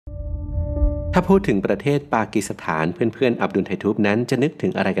ถ้าพูดถึงประเทศปากีสถานเพื่อนๆอับดุลไททูบนั้นจะนึกถึ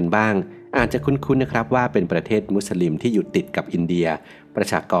งอะไรกันบ้างอาจจะคุ้นๆนะครับว่าเป็นประเทศมุสลิมที่อยู่ติดกับอินเดียประ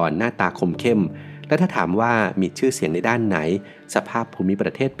ชากรหน้าตาคมเข้มและถ้าถามว่ามีชื่อเสียงในด้านไหนสภาพภูมิปร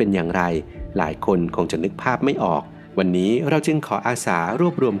ะเทศเป็นอย่างไรหลายคนคงจะนึกภาพไม่ออกวันนี้เราจึงขออาสารว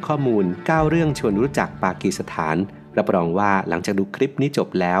บรวมข้อมูล9เรื่องชวนรู้จักปากีสถานรับรองว่าหลังจากดูคลิปนี้จบ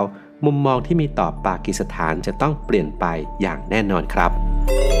แล้วมุมมองที่มีต่อปากีสถานจะต้องเปลี่ยนไปอย่างแน่นอนครับ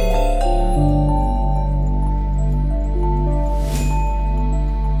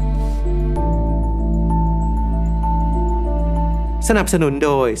สนับสนุนโ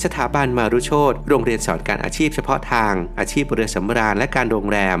ดยสถาบันมารุโชติโรงเรียนสอนการอาชีพเฉพาะทางอาชีพเรือสำราญและการโรง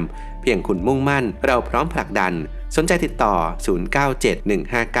แรมเพียงคุณมุ่งมั่นเราพร้อมผลักดันสนใจติดต่อ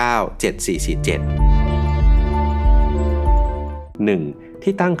0971597447 1.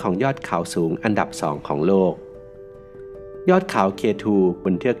 ที่ตั้งของยอดเขาสูงอันดับ2ของโลกยอดเขาเคทูบ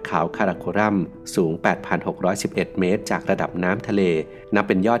นเทือกเขาคาราโครัมสูง 8,611 เมตรจากระดับน้ำทะเลนับเ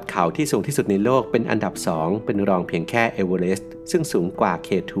ป็นยอดเขาที่สูงที่สุดในโลกเป็นอันดับ2เป็นรองเพียงแค่เอเวอเรสต์ซึ่งสูงกว่าเค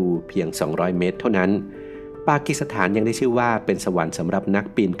ทูเพียง200เมตรเท่านั้นปากีสถานยังได้ชื่อว่าเป็นสวรรค์สำหรับนัก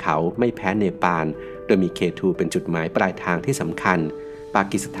ปีนเขาไม่แพ้เนปาลโดยมีเคทูเป็นจุดหมายปลายทางที่สำคัญปา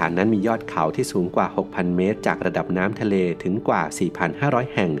กีสถานนั้นมียอดเขาที่สูงกว่า 6,000 เมตรจากระดับน้ำทะเลถึงกว่า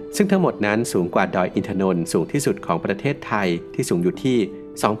 4,500 แห่งซึ่งทั้งหมดนั้นสูงกว่าดอยอินทนนท์สูงที่สุดของประเทศไทยที่สูงอยู่ที่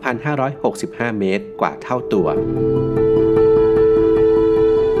 2,565 เมตรกว่าเท่าตัว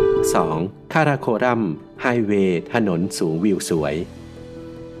 2. คาราโครัมไฮเวย์ถนนสูงวิวสวย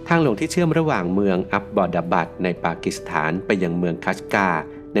ทางหลวงที่เชื่อมระหว่างเมืองอับบอดาบัดในปากีสถานไปยังเมืองคัชกา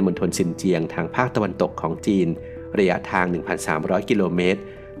ในมณฑลซินเจียงทางภาคตะวันตกของจีนระยะทาง 1,300 กิโลเมตร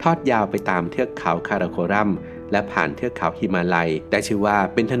ทอดยาวไปตามเทือกเขาคาราโครัมและผ่านเทือกเขาหิมาลัยได้ชื่อว่า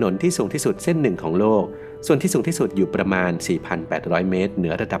เป็นถนนที่สูงที่สุดเส้นหนึ่งของโลกส่วนที่สูงที่สุดอยู่ประมาณ 4,800 เมตรเหนื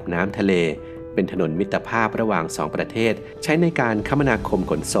อระดับน้ำทะเลเป็นถนนมิตรภาพระหว่าง2ประเทศใช้ในการคมนาคม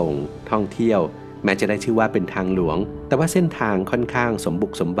ขนส่งท่องเที่ยวแม้จะได้ชื่อว่าเป็นทางหลวงแต่ว่าเส้นทางค่อนข้างสมบุ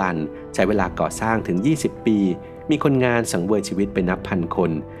กสมบันใช้เวลาก่อสร้างถึง20 ปีมีคนงานสังเวยชีวิตไปนับพันค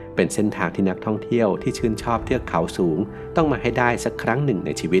นเป็นเส้นทางที่นักท่องเที่ยวที่ชื่นชอบเทือกเขาสูงต้องมาให้ได้สักครั้งหนึ่งใน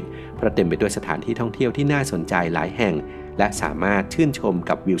ชีวิตเพราะเต็มไปด้วยสถานที่ท่องเที่ยวที่น่าสนใจหลายแห่งและสามารถชื่นชม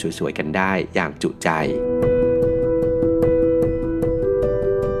กับวิวสวยๆกันได้อย่างจุใจ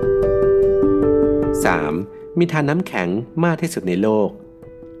 3. มีทานน้ำแข็งมากที่สุดในโลก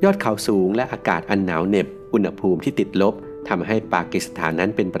ยอดเขาสูงและอากาศอันหนาวเหน็บอุณหภูมิที่ติดลบทำให้ปากีสถานนั้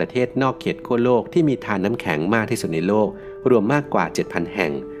นเป็นประเทศนอกเขตขั้วโลกที่มีทานน้ำแข็งมากที่สุดในโลกรวมมากกว่า 7,000 แห่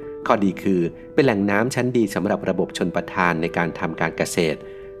งข้อดีคือเป็นแหล่งน้ำชั้นดีสำหรับระบบชลประทานในการทำการเกษตร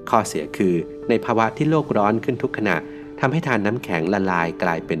ข้อเสียคือในภาวะที่โลกร้อนขึ้นทุกขณะทำให้ทานน้ำแข็งละลายกล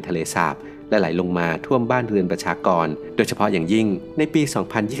ายเป็นทะเลสาบและไหลลงมาท่วมบ้านเรือนประชากรโดยเฉพาะอย่างยิ่งในปี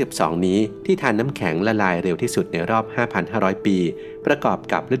 2022 นี้ที่ทานน้ำแข็งละลายเร็วที่สุดในรอบ 5,500 ปีประกอบ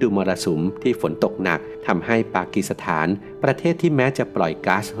กับฤดูมรสุมที่ฝนตกหนักทำให้ปากีสถานประเทศที่แม้จะปล่อย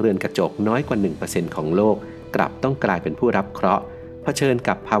ก๊าซเรือนกระจกน้อยกว่า 1% ของโลกกลับต้องกลายเป็นผู้รับเคราะห์เผชิญ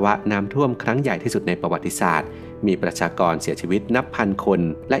กับภาวะน้ำท่วมครั้งใหญ่ที่สุดในประวัติศาสตร์มีประชากรเสียชีวิตนับพันคน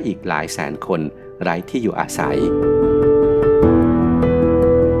และอีกหลายแสนคนไร้ที่อยู่อาศัย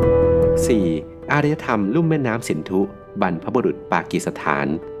 4. อารยธรรมลุ่มแม่น้ำสินธุบรรพบุรุษปากีสถาน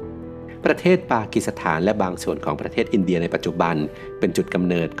ประเทศปากีสถานและบางส่วนของประเทศอินเดียในปัจจุบันเป็นจุดกำ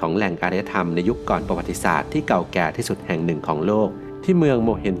เนิดของแหล่งอารยธรรมในยุคก่อนประวัติศาสตร์ที่เก่าแก่ที่สุดแห่งหนึ่งของโลกที่เมืองโม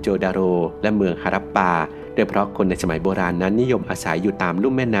เฮนโจดาโรและเมืองฮารัปปาโดยเพราะคนในสมัยโบราณนั้นนิยมอาศัยอยู่ตาม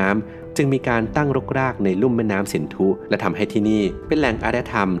ลุ่มแม่น้ำจึงมีการตั้งรกรากในลุ่มแม่น้ำสินธุและทำให้ที่นี่เป็นแหล่งอารย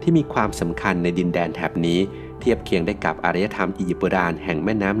ธรรมที่มีความสำคัญในดินแดนแถบนี้เทียบเคียงได้กับอารยธรรมอียิปต์โบราณแห่งแ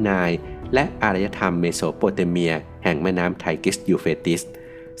ม่น้ำไนล์และอารยธรรมเมโสโปเตเมียแห่งแม่น้ำไทกิสยูเฟรติส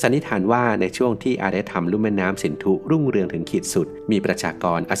สันนิษฐานว่าในช่วงที่อารยธรรมลุ่มแม่น้ำสินธุรุ่งเรืองถึงขีดสุดมีประชาก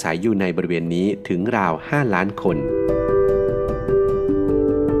รอาศัยอยู่ในบริเวณนี้ถึงราว 5 ล้านคน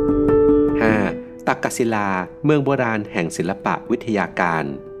 5. ตักกศิลาเมืองโบราณแห่งศิลปะวิทยาการ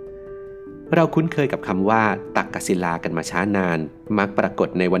เราคุ้นเคยกับคำว่าตักกศิลากันมาช้านานมักปรากฏ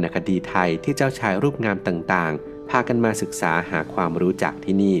ในวรรณคดีไทยที่เจ้าชายรูปงามต่างๆพากันมาศึกษาหาความรู้จาก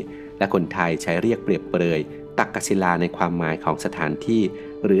ที่นี่และคนไทยใช้เรียกเปรียบเปรยตักกศิลาในความหมายของสถานที่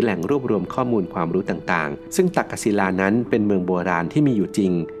หรือแหล่งรวบรวมข้อมูลความรู้ต่างๆซึ่งตักกศิลานั้นเป็นเมืองโบราณที่มีอยู่จริ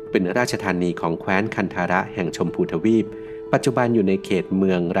งเป็นราชธานีของแคว้นคันธาระแห่งชมพูทวีปปัจจุบันอยู่ในเขตเ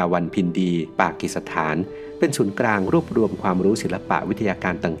มืองราวัลพินดีปากีสถานเป็นศูนย์กลางรวบรวมความรู้ศิลปะวิทยากา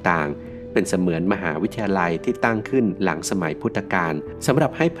รต่างๆเป็นเสมือนมหาวิทยาลัยที่ตั้งขึ้นหลังสมัยพุทธกาลสำหรั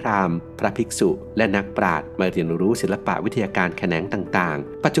บให้พราหมณ์พระภิกษุและนักปราชญ์มาเรียนรู้ศิลปะวิทยาการแขนงต่าง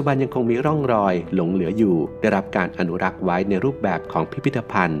ๆปัจจุบันยังคงมีร่องรอยหลงเหลืออยู่ได้รับการอนุรักษ์ไว้ในรูปแบบของพิพิธ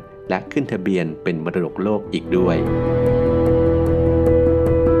ภัณฑ์ และขึ้นทะเบียนเป็นมรดกโลกอีกด้วย 6.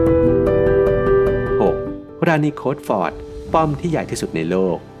 รานิโคตฟอร์ดป้อมที่ใหญ่ที่สุดในโล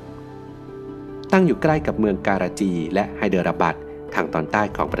กตั้งอยู่ใกล้กับเมืองการาจีและไฮเดราบัดทางตอนใต้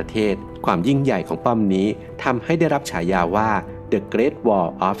ของประเทศความยิ่งใหญ่ของป้อมนี้ทำให้ได้รับฉายาว่า The Great Wall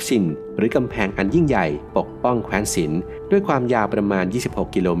of Sin หรือกำแพงอันยิ่งใหญ่ปกป้องแคว้นสินด้วยความยาวประมาณ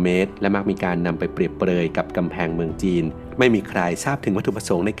26กิโลเมตรและมักมีการนำไปเปรียบเปรยกับกำแพงเมืองจีนไม่มีใครทราบถึงวัตถุประ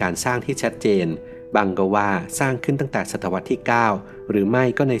สงค์ในการสร้างที่ชัดเจนบางก็ว่าสร้างขึ้นตั้งแต่ศตวรรษที่9หรือไม่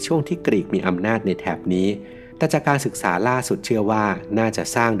ก็ในช่วงที่กรีกมีอำนาจในแถบนี้แต่จากการศึกษาล่าสุดเชื่อว่าน่าจะ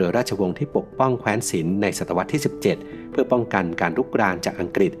สร้างโดยราชวงศ์ที่ปกป้องแคว้นสินในศตวรรษที่17เพื่อป้องกันการรุกรานจากอัง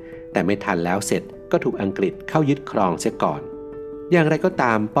กฤษแต่ไม่ทันแล้วเสร็จก็ถูกอังกฤษเข้ายึดครองเสียก่อนอย่างไรก็ต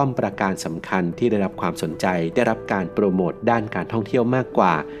ามป้อมปราการสำคัญที่ได้รับความสนใจได้รับการโปรโมทด้านการท่องเที่ยวมากกว่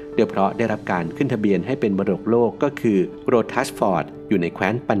าโดยเพราะได้รับการขึ้นทะเบียนให้เป็นมรดกโลกก็คือโรทัสฟอร์ดอยู่ในแคว้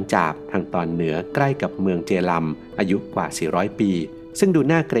นปัญจาบทางตอนเหนือใกล้กับเมืองเจลัมอายุกว่า400ปีซึ่งดู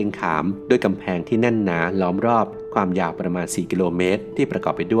น่าเกรงขามโดยกำแพงที่แน่นหนาล้อมรอบความยาวประมาณ4กิโลเมตรที่ประกอ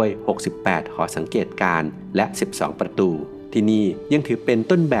บไปด้วย68หอสังเกตการณ์และ12ประตูที่นี่ยังถือเป็น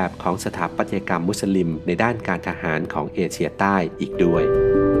ต้นแบบของสถาปัตยกรรมมุสลิมในด้านการทหารของเอเชียใต้อีกด้วย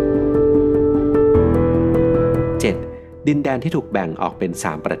 7. ดินแดนที่ถูกแบ่งออกเป็น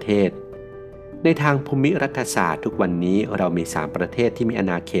3ประเทศในทางภูมิรัฐศาสตร์ทุกวันนี้เรามี3ประเทศที่มีอา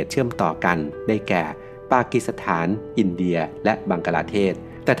ณาเขตเชื่อมต่อกันได้แก่ปากีสถานอินเดียและบังกลาเทศ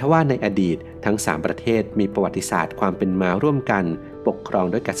แต่ทว่าในอดีตทั้ง3ประเทศมีประวัติศาสตร์ความเป็นมาร่วมกันปกครอง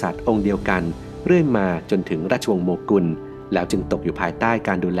ด้วยกษัตริย์องค์เดียวกันเรื่อยมาจนถึงราชวงศ์โมกุลแล้วจึงตกอยู่ภายใต้ก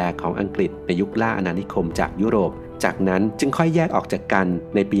ารดูแลของอังกฤษในยุคล่าอาณานิคมจากยุโรปจากนั้นจึงค่อยแยกออกจากกัน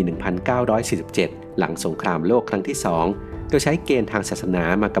ในปี 1947 หลังสงครามโลกครั้งที่2โดยใช้เกณฑ์ทางศาสนา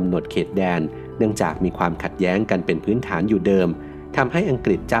มากำหนดเขตแดนเนื่องจากมีความขัดแย้งกันเป็นพื้นฐานอยู่เดิมทำให้อังก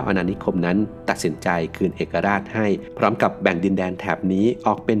ฤษเจ้าอาณานิคมนั้นตัดสินใจคืนเอกราชให้พร้อมกับแบ่งดินแดนแถบนี้อ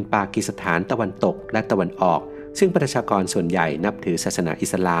อกเป็นปากีสถานตะวันตกและตะวันออกซึ่งประชากรส่วนใหญ่นับถือศาสนาอิ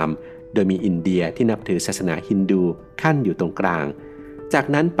สลามโดยมีอินเดียที่นับถือศาสนาฮินดูขั้นอยู่ตรงกลางจาก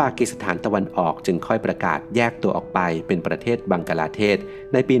นั้นปากีสถานตะวันออกจึงค่อยประกาศแยกตัวออกไปเป็นประเทศบังกลาเทศ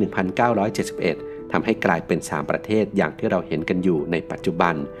ในปี 1971 ทำให้กลายเป็น3ประเทศอย่างที่เราเห็นกันอยู่ในปัจจุบั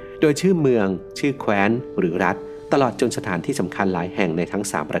นโดยชื่อเมืองชื่อแคว้นหรือรัฐตลอดจนสถานที่สำคัญหลายแห่งในทั้ง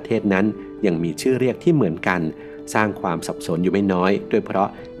3ประเทศนั้นยังมีชื่อเรียกที่เหมือนกันสร้างความสับสนอยู่ไม่น้อยโดยเพราะ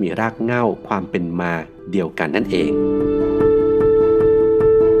มีรากเหง้าความเป็นมาเดียวกันนั่นเอง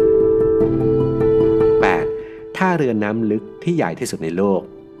 8. ท่าเรือน้ำลึกที่ใหญ่ที่สุดในโลก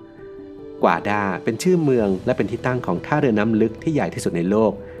กวาดาเป็นชื่อเมืองและเป็นที่ตั้งของท่าเรือน้ำลึกที่ใหญ่ที่สุดในโล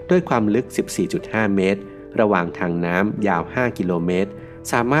กด้วยความลึก 14.5 เมตรระหว่างทางน้ำยาว5กิโลเมตร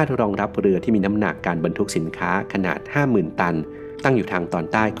สามารถรองรับเรือที่มีน้ำหนักการบรรทุกสินค้าขนาด 50,000 ตันตั้งอยู่ทางตอน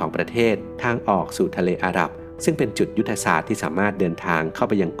ใต้ของประเทศทางออกสู่ทะเลอาหรับซึ่งเป็นจุดยุทธศาสตร์ที่สามารถเดินทางเข้า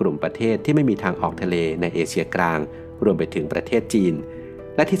ไปยังกลุ่มประเทศที่ไม่มีทางออกทะเลในเอเชียกลางรวมไปถึงประเทศจีน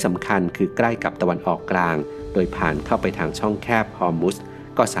และที่สำคัญคือใกล้กับตะวันออกกลางโดยผ่านเข้าไปทางช่องแคบฮอร์มุส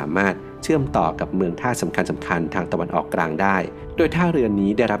ก็สามารถเชื่อมต่อกับเมืองท่าสำคัญทางตะวันออกกลางได้โดยท่าเรือนี้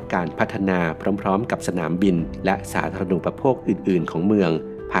ได้รับการพัฒนาพร้อมๆกับสนามบินและสาธารณูปโภคอื่นๆของเมือง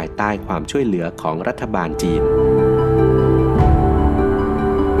ภายใต้ความช่วยเหลือของรัฐบาลจีน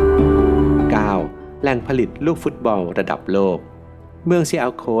 9. แหล่งผลิตลูกฟุตบอลระดับโลกเมืองซีแอ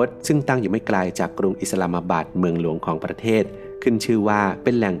ลโคสซึ่งตั้งอยู่ไม่ไกลจากกรุงอิสลามาบัดเมืองหลวงของประเทศขึ้นชื่อว่าเ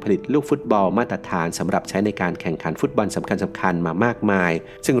ป็นแหล่งผลิตลูกฟุตบอลมาตรฐานสำหรับใช้ในการแข่งขันฟุตบอลสำคัญมามากมาย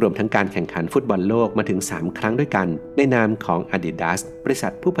ซึ่งรวมทั้งการแข่งขันฟุตบอลโลกมาถึง3ครั้งด้วยกันในนามของ Adidas บริษั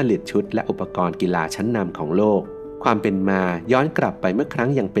ทผู้ผลิตชุดและอุปกรณ์กีฬาชั้นนำของโลกความเป็นมาย้อนกลับไปเมื่อครั้ง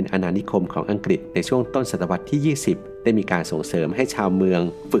ยังเป็นอาณานิคมของอังกฤษในช่วงต้นศตวรรษที่ 20ได้มีการส่งเสริมให้ชาวเมือง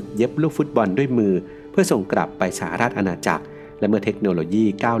ฝึกเย็บลูกฟุตบอลด้วยมือเพื่อส่งกลับไปสหราชอาณาจักรและเมื่อเทคโนโลยี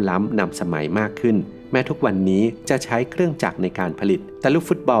ก้าวล้ำนำสมัยมากขึ้นแม้ทุกวันนี้จะใช้เครื่องจักรในการผลิตแต่ลูก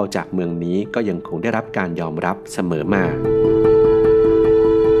ฟุตบอลจากเมืองนี้ก็ยังคงได้รับการยอมรับเสมอมา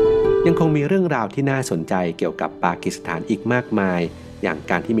ยังคงมีเรื่องราวที่น่าสนใจเกี่ยวกับปากีสถานอีกมากมายอย่าง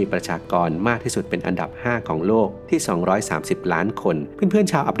การที่มีประชากรมากที่สุดเป็นอันดับ5ของโลกที่230ล้านคนเพื่อน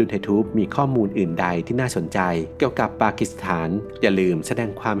ๆชาวอับดุลไททูบมีข้อมูลอื่นใดที่น่าสนใจเกี่ยวกับปากีสถานอย่าลืมแสดง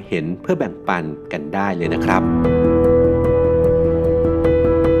ความเห็นเพื่อแบ่งปันกันได้เลยนะครับ